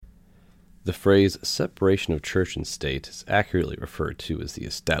The phrase separation of church and state is accurately referred to as the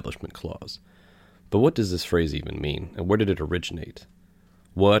Establishment Clause. But what does this phrase even mean, and where did it originate?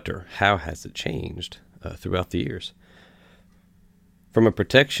 What or how has it changed throughout the years? From a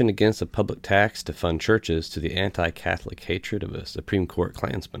protection against a public tax to fund churches to the anti-Catholic hatred of a Supreme Court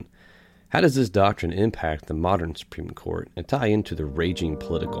Klansman, how does this doctrine impact the modern Supreme Court and tie into the raging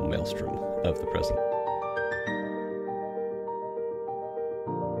political maelstrom of the present?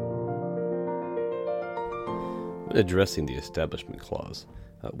 When addressing the Establishment Clause,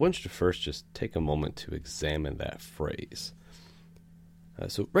 one should first just take a moment to examine that phrase.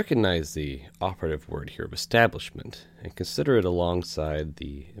 So recognize the operative word here of establishment and consider it alongside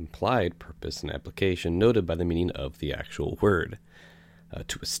the implied purpose and application noted by the meaning of the actual word.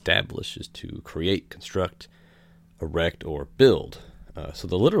 To establish is to create, construct, erect, or build. So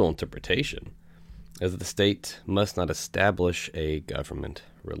the literal interpretation is that the state must not establish a government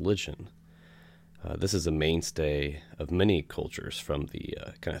religion. This is a mainstay of many cultures, from the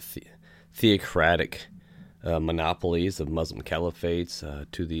kind of theocratic monopolies of Muslim caliphates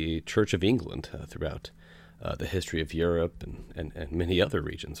to the Church of England throughout the history of Europe and many other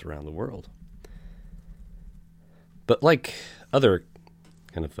regions around the world. But like other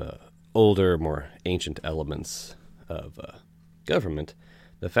kind of older, more ancient elements of government,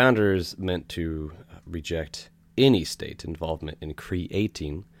 the founders meant to reject any state involvement in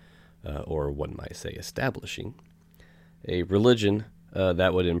creating or one might say establishing, a religion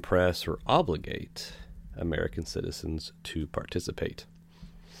that would impress or obligate American citizens to participate.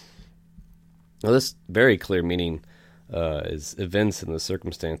 Now, this very clear meaning is events and the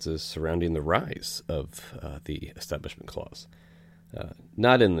circumstances surrounding the rise of the Establishment Clause.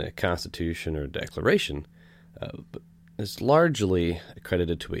 Not in the Constitution or Declaration, but is largely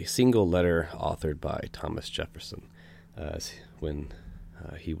accredited to a single letter authored by Thomas Jefferson when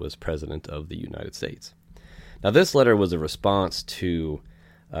he was President of the United States. Now, this letter was a response to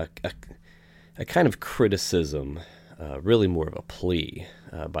a kind of criticism, really more of a plea,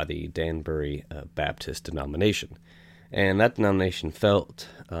 by the Danbury Baptist denomination. And that denomination felt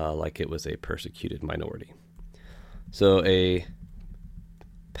like it was a persecuted minority. So a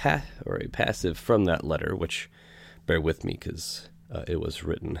passive from that letter, which, bear with me because it was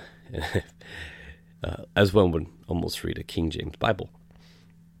written as one would almost read a King James Bible.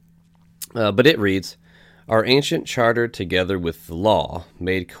 But it reads, "Our ancient charter, together with the law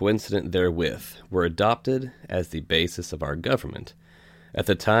made coincident therewith, were adopted as the basis of our government at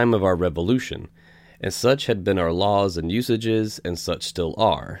the time of our revolution, and such had been our laws and usages, and such still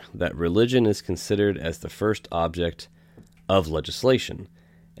are, that religion is considered as the first object of legislation,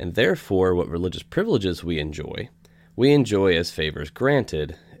 and therefore what religious privileges we enjoy as favors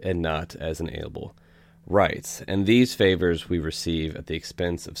granted, and not as inalienable rights, and these favors we receive at the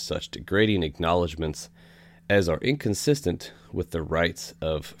expense of such degrading acknowledgments as are inconsistent with the rights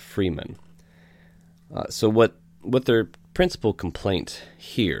of freemen." So what their principal complaint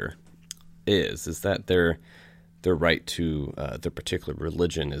here is that their right to their particular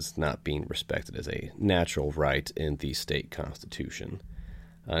religion is not being respected as a natural right in the state constitution.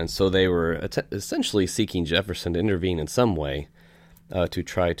 And so they were essentially seeking Jefferson to intervene in some way to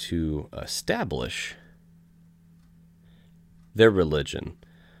try to establish their religion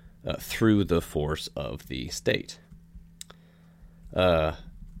through the force of the state. Of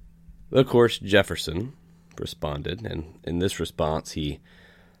course, Jefferson responded, and in this response he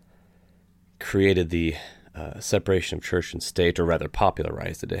created the separation of church and state, or rather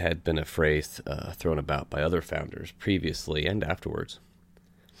popularized it. It had been a phrase thrown about by other founders previously and afterwards.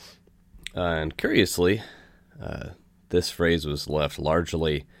 And curiously, this phrase was left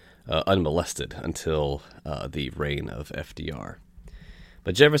largely unmolested until the reign of FDR.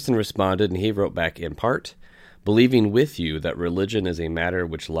 But Jefferson responded, and he wrote back in part, "Believing with you that religion is a matter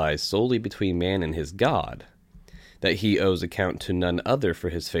which lies solely between man and his God, that he owes account to none other for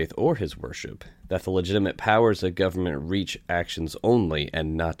his faith or his worship, that the legitimate powers of government reach actions only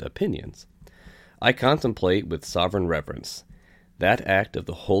and not opinions, I contemplate with sovereign reverence that act of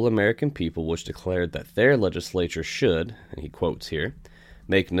the whole American people which declared that their legislature should," and he quotes here,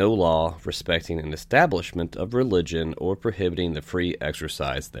 "make no law respecting an establishment of religion or prohibiting the free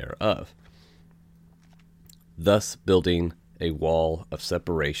exercise thereof, thus building a wall of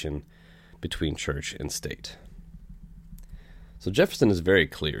separation between church and state." So Jefferson is very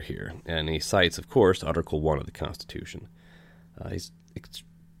clear here, and he cites, of course, Article 1 of the Constitution.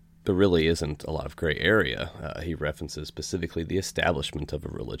 There really isn't a lot of gray area. He references specifically the establishment of a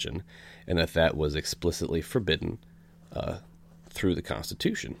religion, and that was explicitly forbidden through the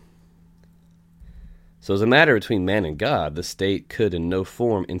Constitution. So as a matter between man and God, the state could in no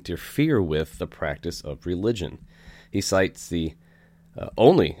form interfere with the practice of religion. He cites the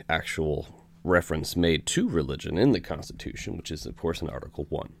only actual reference made to religion in the Constitution, which is, of course, in Article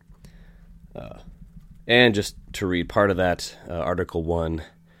 1. And just to read part of that, Article 1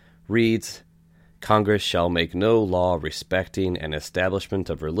 reads, Congress shall make no law respecting an establishment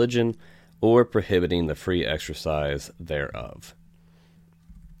of religion or prohibiting the free exercise thereof.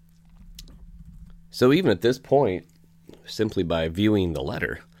 So even at this point, simply by viewing the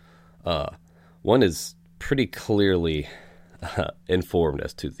letter, one is pretty clearly informed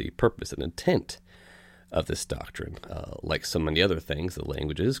as to the purpose and intent of this doctrine. Like so many other things, the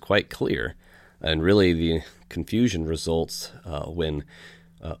language is quite clear, and really the confusion results when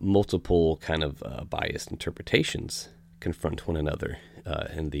multiple kind of biased interpretations confront one another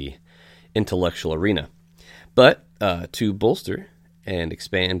in the intellectual arena. But to bolster and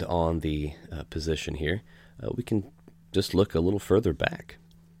expand on the position here, we can just look a little further back.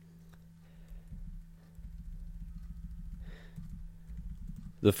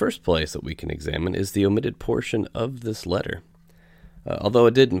 The first place that we can examine is the omitted portion of this letter. Although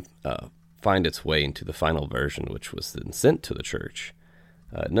it didn't find its way into the final version, which was then sent to the church,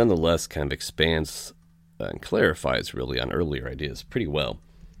 nonetheless kind of expands and clarifies really on earlier ideas pretty well.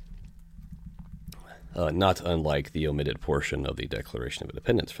 Not unlike the omitted portion of the Declaration of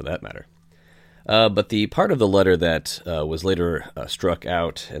Independence, for that matter. But the part of the letter that was later struck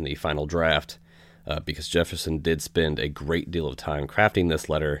out in the final draft, because Jefferson did spend a great deal of time crafting this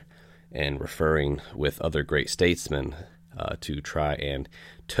letter and referring with other great statesmen to try and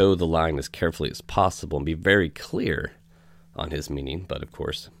toe the line as carefully as possible and be very clear on his meaning. But of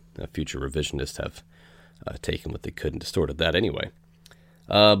course, future revisionists have taken what they could and distorted that anyway.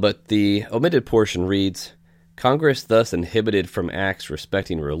 But the omitted portion reads, Congress thus inhibited from acts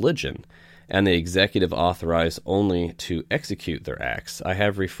respecting religion, and the executive authorized only to execute their acts, I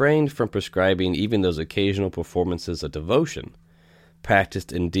have refrained from prescribing even those occasional performances of devotion,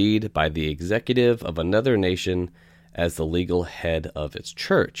 practiced indeed by the executive of another nation as the legal head of its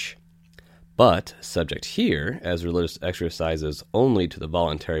church, but subject here as religious exercises only to the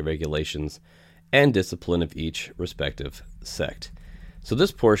voluntary regulations and discipline of each respective sect. So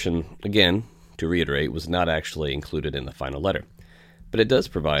this portion, again, to reiterate, was not actually included in the final letter, but it does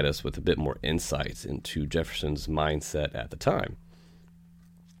provide us with a bit more insight into Jefferson's mindset at the time.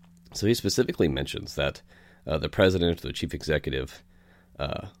 So he specifically mentions that the president or the chief executive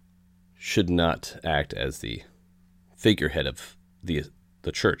should not act as the figurehead of the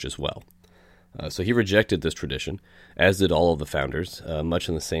church as well. So he rejected this tradition, as did all of the founders, much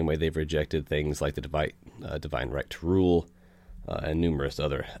in the same way they've rejected things like the divine right to rule and numerous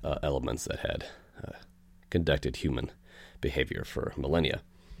other elements that had conducted human behavior for millennia.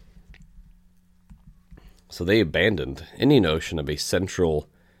 So they abandoned any notion of a central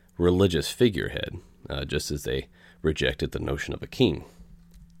religious figurehead, just as they rejected the notion of a king.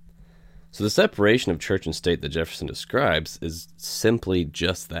 So the separation of church and state that Jefferson describes is simply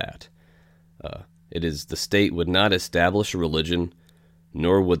just that. It is the state would not establish a religion,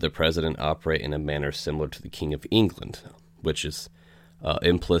 nor would the president operate in a manner similar to the King of England, which is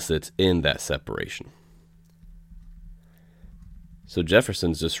implicit in that separation. So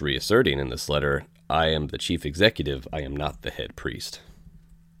Jefferson's just reasserting in this letter, I am the chief executive, I am not the head priest.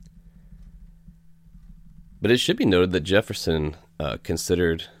 But it should be noted that Jefferson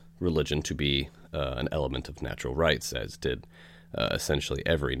considered religion to be an element of natural rights, as did essentially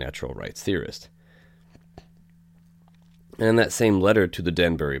every natural rights theorist. And in that same letter to the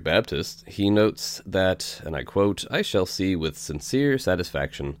Danbury Baptist, he notes that, and I quote, I shall see with sincere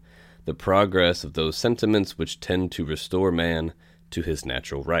satisfaction the progress of those sentiments which tend to restore man to his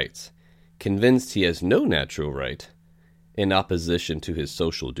natural rights, convinced he has no natural right in opposition to his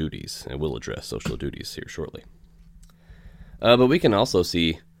social duties, and we'll address social duties here shortly. But we can also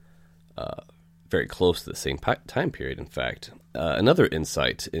see, very close to the same time period, in fact, another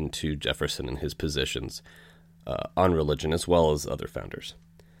insight into Jefferson and his positions on religion, as well as other founders.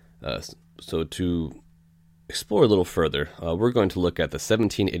 So to explore a little further, we're going to look at the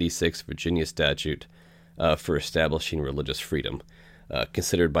 1786 Virginia statute for establishing religious freedom,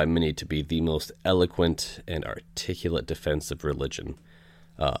 considered by many to be the most eloquent and articulate defense of religion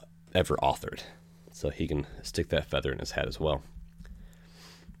ever authored. So he can stick that feather in his hat as well.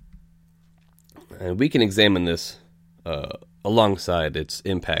 And we can examine this alongside its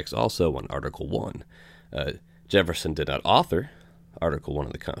impacts also on Article 1. Jefferson did not author Article 1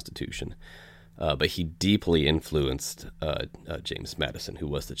 of the Constitution, but he deeply influenced James Madison, who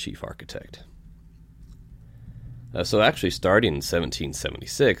was the chief architect. So actually starting in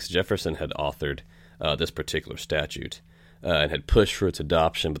 1776, Jefferson had authored this particular statute, and had pushed for its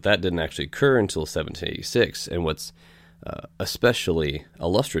adoption, but that didn't actually occur until 1786. And what's especially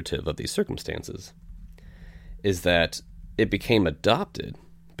illustrative of these circumstances is that it became adopted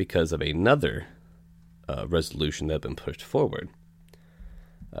because of another resolution that had been pushed forward,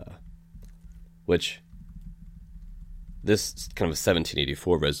 which this kind of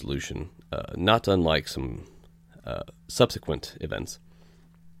 1784 resolution, not unlike some subsequent events,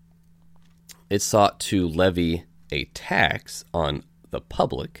 it sought to levy a tax on the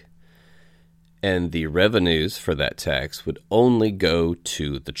public, and the revenues for that tax would only go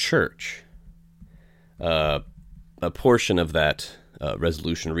to the church. A portion of that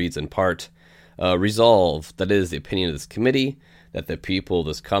resolution reads in part, resolve, that is the opinion of this committee, that the people of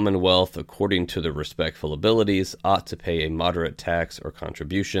this commonwealth, according to their respectful abilities, ought to pay a moderate tax or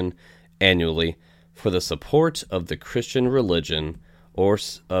contribution annually for the support of the Christian religion or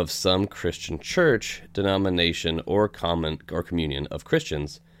of some Christian church, denomination, or communion of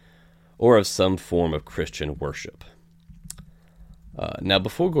Christians, or of some form of Christian worship. Now,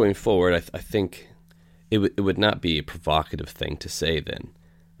 before going forward, I think it would not be a provocative thing to say then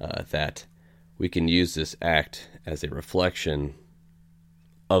that we can use this act as a reflection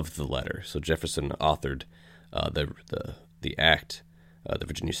of the letter. So Jefferson authored the act, the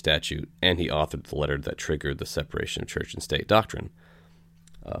Virginia statute, and he authored the letter that triggered the separation of church and state doctrine.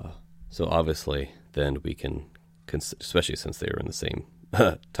 So obviously, then we can, especially since they were in the same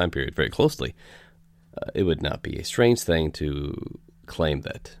time period very closely, it would not be a strange thing to claim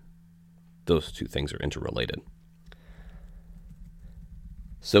that those two things are interrelated.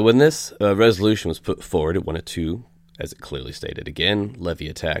 So when this resolution was put forward, it wanted to, as it clearly stated again, levy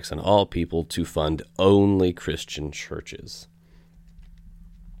a tax on all people to fund only Christian churches.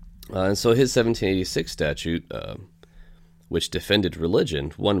 And so his 1786 statute, which defended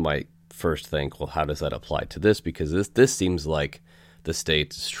religion, one might first think, well, how does that apply to this? Because this seems like the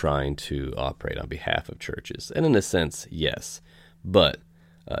state is trying to operate on behalf of churches. And in a sense, yes. But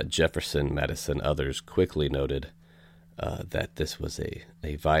Jefferson, Madison, others quickly noted that this was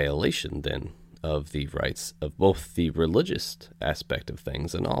a violation then of the rights of both the religious aspect of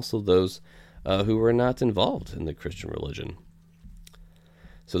things and also those who were not involved in the Christian religion.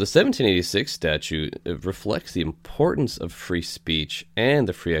 So the 1786 statute reflects the importance of free speech and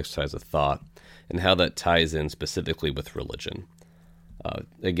the free exercise of thought and how that ties in specifically with religion.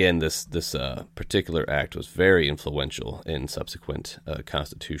 Again, this particular act was very influential in subsequent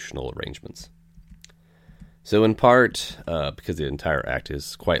constitutional arrangements. So in part, because the entire act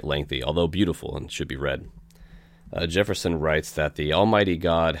is quite lengthy, although beautiful and should be read, Jefferson writes that the Almighty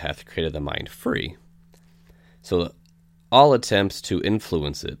God hath created the mind free. So all attempts to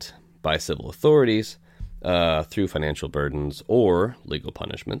influence it by civil authorities through financial burdens or legal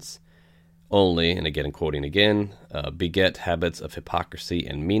punishments only, and again quoting again, beget habits of hypocrisy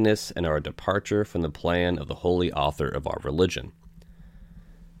and meanness and are a departure from the plan of the holy author of our religion.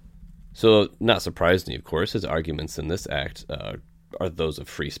 So, not surprisingly, of course, his arguments in this act are those of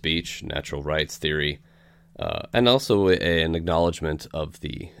free speech, natural rights theory, and also an acknowledgement of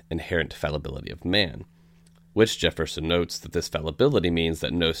the inherent fallibility of man, which Jefferson notes that this fallibility means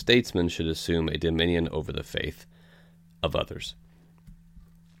that no statesman should assume a dominion over the faith of others.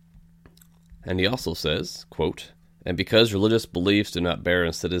 And he also says, quote, and because religious beliefs do not bear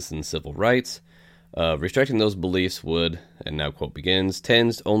on citizens' civil rights, restricting those beliefs would, and now quote begins,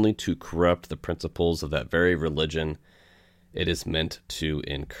 tends only to corrupt the principles of that very religion it is meant to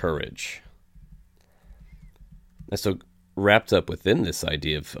encourage. And so wrapped up within this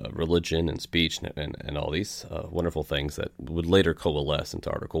idea of religion and speech and all these wonderful things that would later coalesce into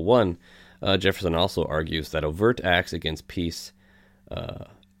Article 1, Jefferson also argues that overt acts against peace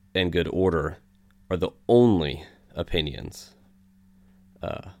and good order are the only opinions,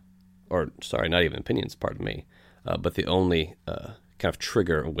 not even opinions, pardon me, but the only kind of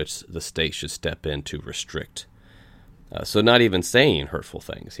trigger in which the state should step in to restrict. So not even saying hurtful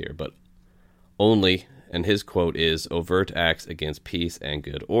things here, but only, and his quote is, overt acts against peace and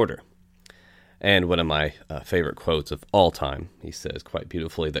good order. And one of my favorite quotes of all time, he says quite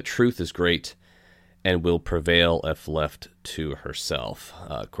beautifully, that truth is great and will prevail if left to herself.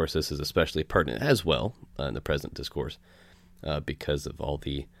 Of course, this is especially pertinent as well in the present discourse because of all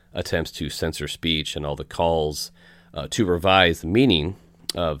the attempts to censor speech and all the calls to revise the meaning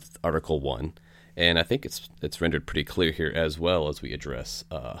of Article 1. And I think it's rendered pretty clear here as well as we address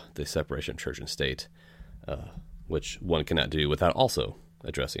the separation of church and state, which one cannot do without also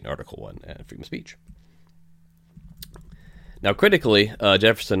addressing Article 1 and freedom of speech. Now, critically,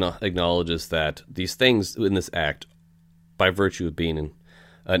 Jefferson acknowledges that these things in this act, by virtue of being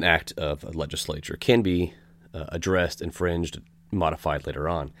an act of a legislature can be addressed, infringed, modified later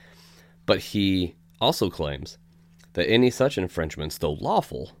on. But he also claims that any such infringements, though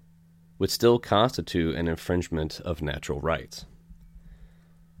lawful, would still constitute an infringement of natural rights.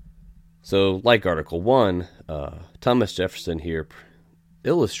 So, like Article 1, Thomas Jefferson here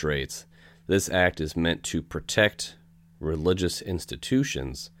illustrates this act is meant to protect religious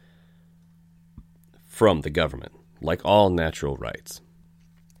institutions from the government, like all natural rights.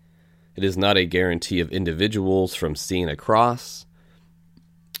 It is not a guarantee of individuals from seeing a cross,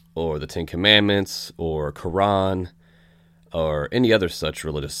 or the Ten Commandments, or Quran, or any other such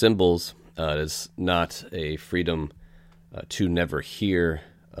religious symbols. It is not a freedom to never hear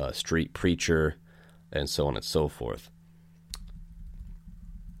a street preacher, and so on and so forth.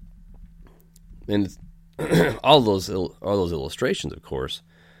 And all those illustrations, of course,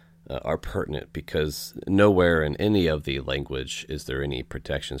 are pertinent because nowhere in any of the language is there any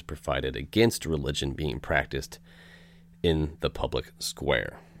protections provided against religion being practiced in the public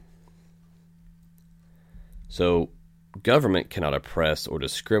square. So, government cannot oppress or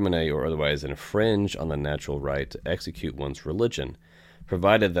discriminate or otherwise infringe on the natural right to execute one's religion,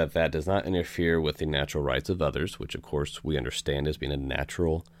 provided that that does not interfere with the natural rights of others, which of course we understand as being a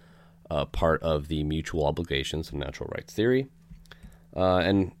natural part of the mutual obligations of natural rights theory.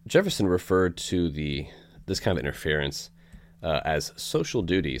 And Jefferson referred to this kind of interference as social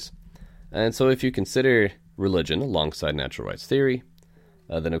duties. And so if you consider religion alongside natural rights theory,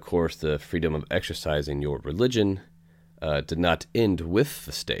 then of course the freedom of exercising your religion did not end with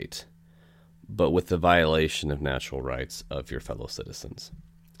the state, but with the violation of natural rights of your fellow citizens.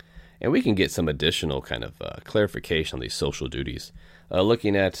 And we can get some additional kind of clarification on these social duties,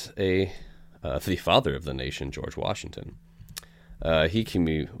 looking at the father of the nation, George Washington.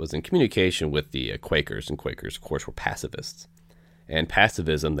 He was in communication with the Quakers, and Quakers, of course, were pacifists. And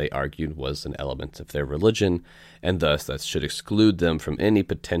pacifism, they argued, was an element of their religion, and thus that should exclude them from any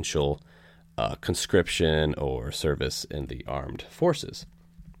potential conscription or service in the armed forces.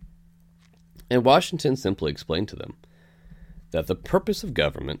 And Washington simply explained to them that the purpose of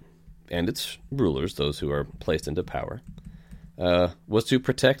government and its rulers, those who are placed into power, was to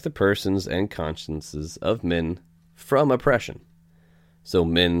protect the persons and consciences of men from oppression. So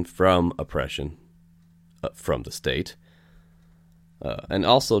men from oppression from the state, and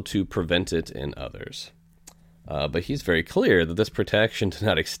also to prevent it in others. But he's very clear that this protection did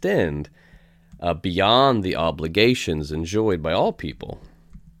not extend beyond the obligations enjoyed by all people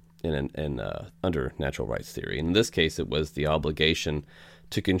under natural rights theory. In this case, it was the obligation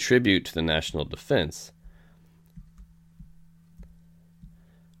to contribute to the national defense.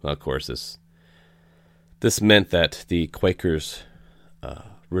 Well, of course, this meant that the Quakers'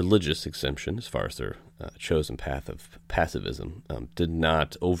 religious exemption, as far as their chosen path of pacifism, did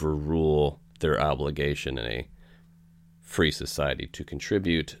not overrule their obligation in a free society to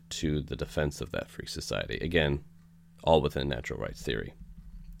contribute to the defense of that free society. Again, all within natural rights theory.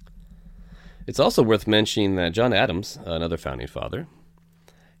 It's also worth mentioning that John Adams, another founding father,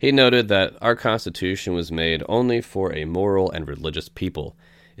 he noted that our Constitution was made only for a moral and religious people.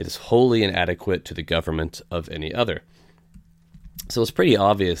 It is wholly inadequate to the government of any other. So it's pretty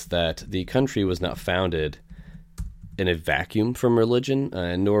obvious that the country was not founded in a vacuum from religion,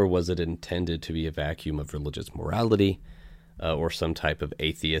 nor was it intended to be a vacuum of religious morality or some type of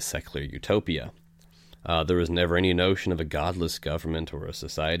atheist secular utopia. There was never any notion of a godless government or a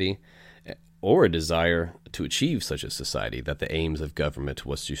society, or a desire to achieve such a society that the aims of government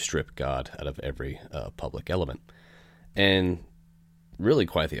was to strip God out of every public element. And really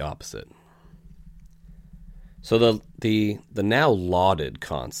quite the opposite. So the now lauded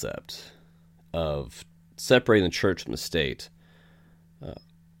concept of separating the church from the state,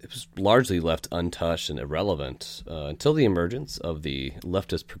 it was largely left untouched and irrelevant until the emergence of the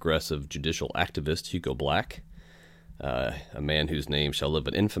leftist progressive judicial activist Hugo Black, a man whose name shall live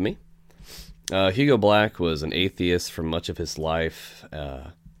in infamy. Hugo Black was an atheist for much of his life.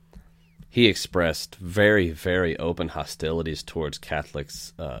 He expressed very, very open hostilities towards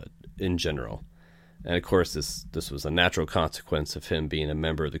Catholics in general. And of course, this was a natural consequence of him being a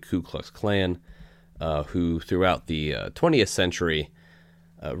member of the Ku Klux Klan, who throughout the 20th century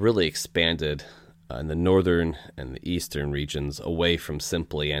really expanded in the northern and the eastern regions away from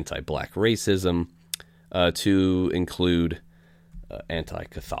simply anti-black racism to include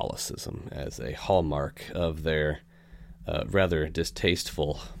anti-Catholicism as a hallmark of their rather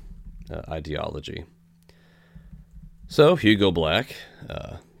distasteful ideology. So Hugo Black,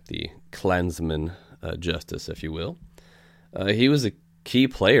 the Klansmen justice, if you will, he was a key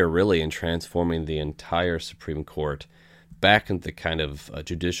player really in transforming the entire Supreme Court back into the kind of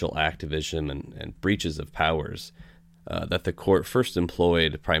judicial activism and breaches of powers that the court first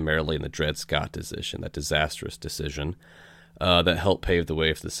employed primarily in the Dred Scott decision, that disastrous decision that helped pave the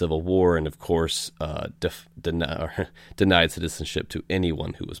way for the Civil War and, of course, denied citizenship to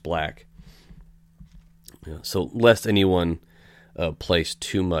anyone who was black. So lest anyone place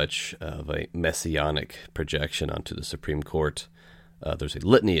too much of a messianic projection onto the Supreme Court, there's a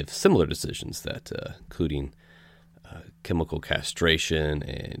litany of similar decisions that, including chemical castration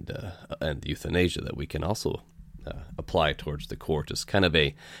and euthanasia, that we can also apply towards the court as kind of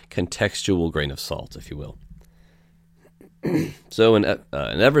a contextual grain of salt, if you will. So in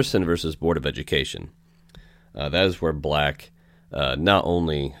Everson versus Board of Education, that is where Black not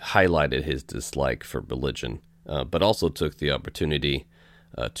only highlighted his dislike for religion, but also took the opportunity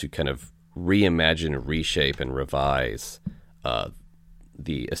to kind of reimagine, reshape, and revise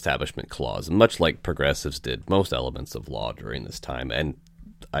the Establishment Clause, much like progressives did most elements of law during this time and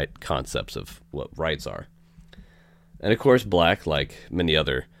concepts of what rights are. And of course, Black, like many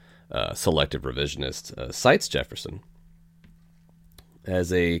other selective revisionists, cites Jefferson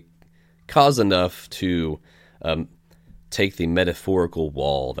as a cause enough to take the metaphorical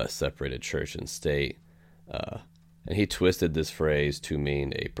wall that separated church and state, and he twisted this phrase to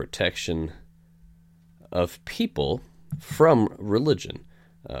mean a protection of people from religion,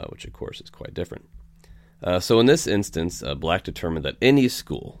 which of course is quite different. So in this instance, Black determined that any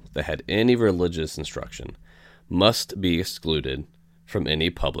school that had any religious instruction must be excluded from any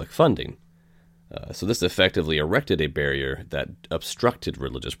public funding. So this effectively erected a barrier that obstructed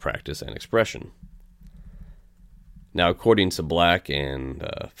religious practice and expression. Now, according to Black and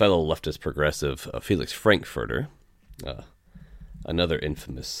fellow leftist progressive Felix Frankfurter, another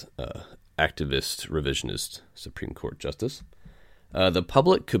infamous activist revisionist Supreme Court justice, the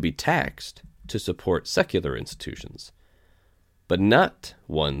public could be taxed to support secular institutions, but not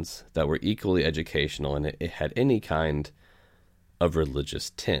ones that were equally educational and it had any kind of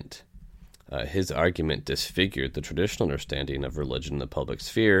religious tint. His argument disfigured the traditional understanding of religion in the public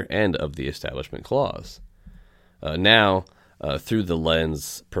sphere and of the Establishment Clause. Now, through the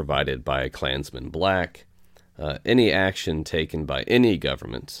lens provided by Klansmen Black, any action taken by any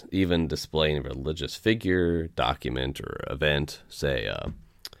government, even displaying a religious figure, document, or event, say,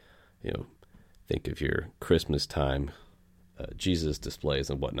 think of your Christmas time, Jesus displays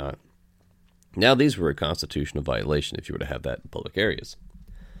and whatnot. Now, these were a constitutional violation if you were to have that in public areas.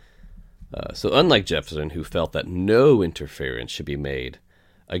 So unlike Jefferson, who felt that no interference should be made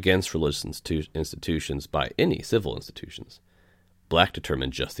against religious institutions by any civil institutions, Black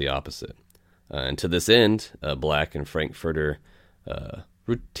determined just the opposite. And to this end, Black and Frankfurter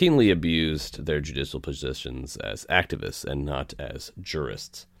routinely abused their judicial positions as activists and not as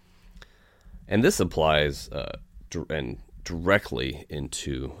jurists. And this applies directly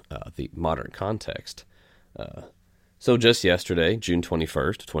into the modern context. So just yesterday, June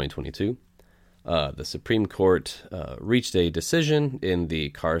 21st, 2022, the Supreme Court reached a decision in the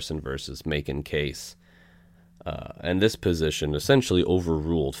Carson versus Makin case, and this position essentially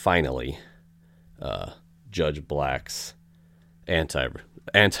overruled, finally, Judge Black's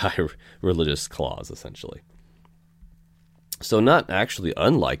anti-religious clause, essentially. So not actually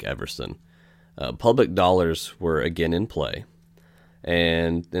unlike Everson, public dollars were again in play,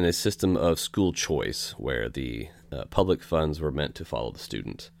 and in a system of school choice where the public funds were meant to follow the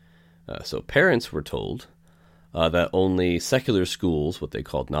student. So parents were told that only secular schools, what they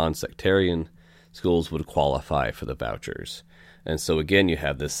called non-sectarian schools, would qualify for the vouchers. And so again, you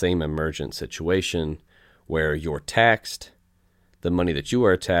have this same emergent situation where you're taxed, the money that you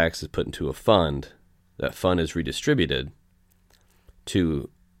are taxed is put into a fund, that fund is redistributed to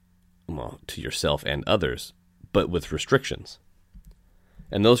yourself and others, but with restrictions.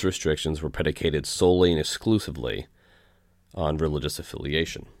 And those restrictions were predicated solely and exclusively on religious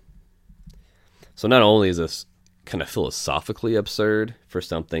affiliation. So not only is this kind of philosophically absurd for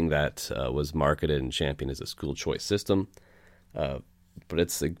something that was marketed and championed as a school choice system, but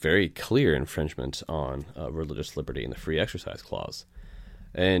it's a very clear infringement on religious liberty and the Free Exercise Clause.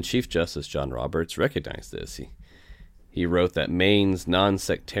 And Chief Justice John Roberts recognized this. He wrote that Maine's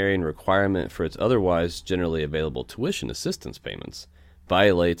non-sectarian requirement for its otherwise generally available tuition assistance payments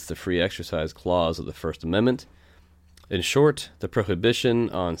violates the Free Exercise Clause of the First Amendment. In short, the prohibition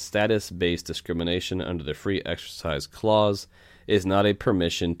on status-based discrimination under the Free Exercise Clause is not a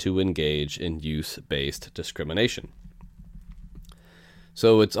permission to engage in use-based discrimination.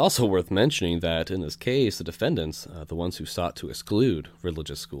 So it's also worth mentioning that in this case, the defendants, the ones who sought to exclude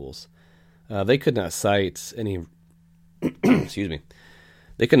religious schools, they could not cite any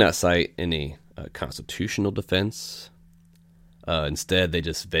they could not cite any constitutional defense Instead, they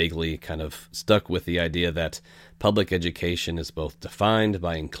just vaguely kind of stuck with the idea that public education is both defined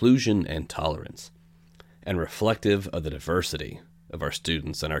by inclusion and tolerance, and reflective of the diversity of our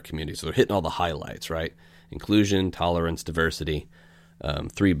students and our community. So they're hitting all the highlights, right? Inclusion, tolerance, diversity,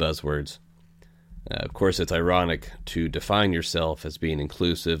 3 buzzwords. Of course, it's ironic to define yourself as being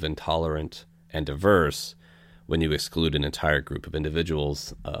inclusive and tolerant and diverse when you exclude an entire group of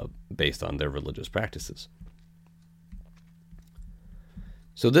individuals based on their religious practices.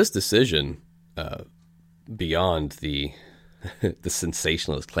 So this decision, beyond the the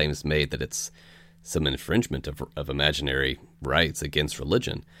sensationalist claims made that it's some infringement of imaginary rights against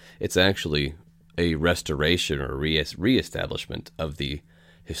religion, it's actually a restoration or reestablishment of the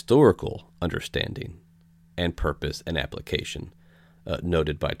historical understanding and purpose and application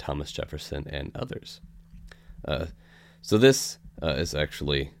noted by Thomas Jefferson and others. So this is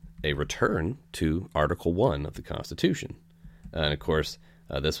actually a return to Article 1 of the Constitution. And of course,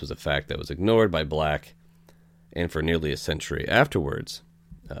 this was a fact that was ignored by Black and for nearly a century afterwards.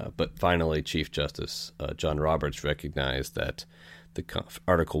 But finally, Chief Justice John Roberts recognized that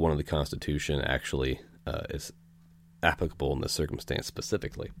Article 1 of the Constitution actually is applicable in this circumstance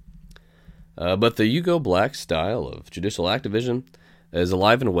specifically. But the Hugo Black style of judicial activism is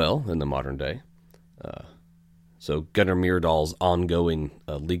alive and well in the modern day. So Gunnar Myrdal's ongoing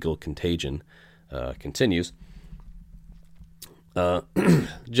legal contagion continues.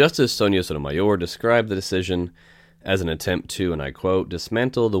 Justice Sonia Sotomayor described the decision as an attempt to, and I quote,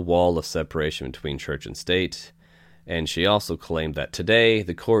 dismantle the wall of separation between church and state. And she also claimed that today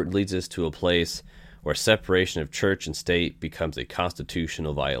the court leads us to a place where separation of church and state becomes a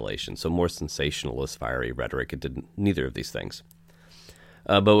constitutional violation. So more sensationalist, fiery rhetoric. It did neither of these things.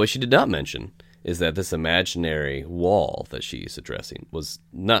 But what she did not mention is that this imaginary wall that she's addressing was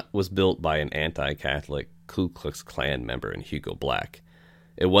built by an anti-Catholic Ku Klux Klan member in Hugo Black.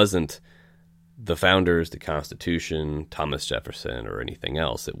 It wasn't the founders, the Constitution, Thomas Jefferson, or anything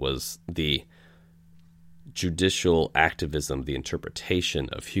else. It was the judicial activism, the interpretation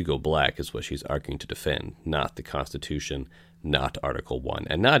of Hugo Black is what she's arguing to defend, not the Constitution, not Article 1,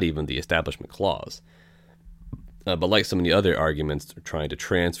 and not even the Establishment Clause. But like so many other arguments, they're trying to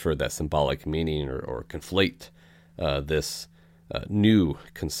transfer that symbolic meaning or conflate this new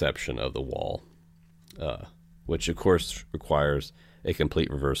conception of the wall, which of course requires a complete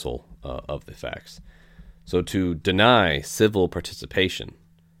reversal of the facts. So to deny civil participation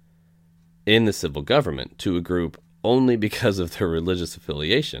in the civil government to a group only because of their religious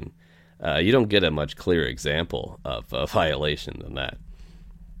affiliation, you don't get a much clearer example of a violation than that.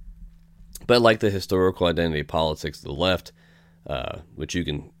 But like the historical identity politics of the left, which you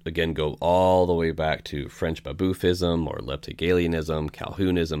can, again, go all the way back to French Baboufism or Leptogalianism,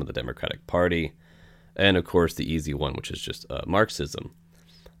 Calhounism of the Democratic Party, and of course the easy one, which is just Marxism.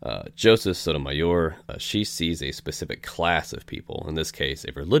 Joseph Sotomayor, she sees a specific class of people, in this case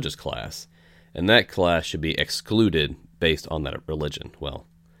a religious class, and that class should be excluded based on that religion. Well,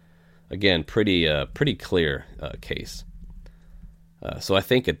 again, pretty clear case. So I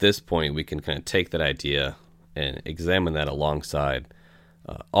think at this point we can kind of take that idea and examine that alongside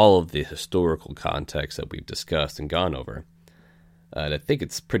all of the historical context that we've discussed and gone over. And I think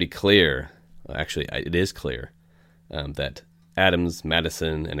it's pretty clear, actually it is clear, that Adams,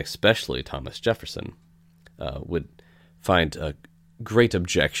 Madison, and especially Thomas Jefferson would find a great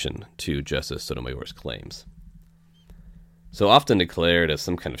objection to Justice Sotomayor's claims. So often declared as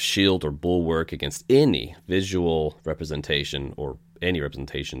some kind of shield or bulwark against any visual representation or any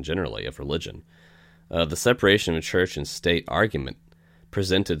representation generally of religion, the separation of church and state argument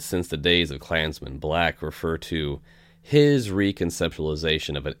presented since the days of Klansmen Black refer to his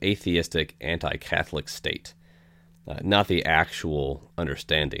reconceptualization of an atheistic anti-Catholic state, not the actual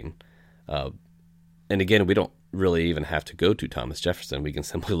understanding. And again, we don't really even have to go to Thomas Jefferson. We can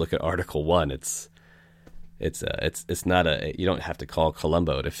simply look at Article 1. It's not you don't have to call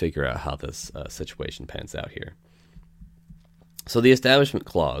Columbo to figure out how this situation pans out here. So the Establishment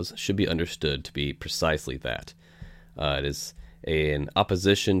Clause should be understood to be precisely that. It is an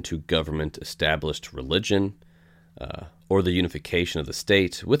opposition to government-established religion or the unification of the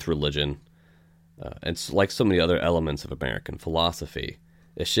state with religion. And like so many other elements of American philosophy,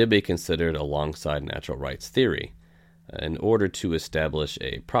 it should be considered alongside natural rights theory in order to establish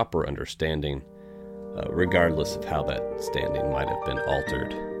a proper understanding, regardless of how that standing might have been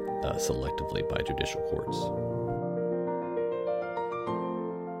altered selectively by judicial courts.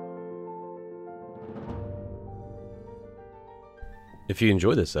 If you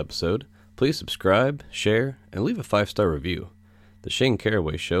enjoyed this episode, please subscribe, share, and leave a 5-star review. The Shane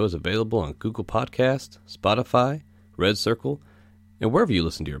Caraway Show is available on Google Podcasts, Spotify, Red Circle, and wherever you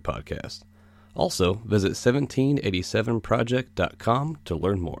listen to your podcast. Also, visit 1787project.com to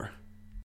learn more.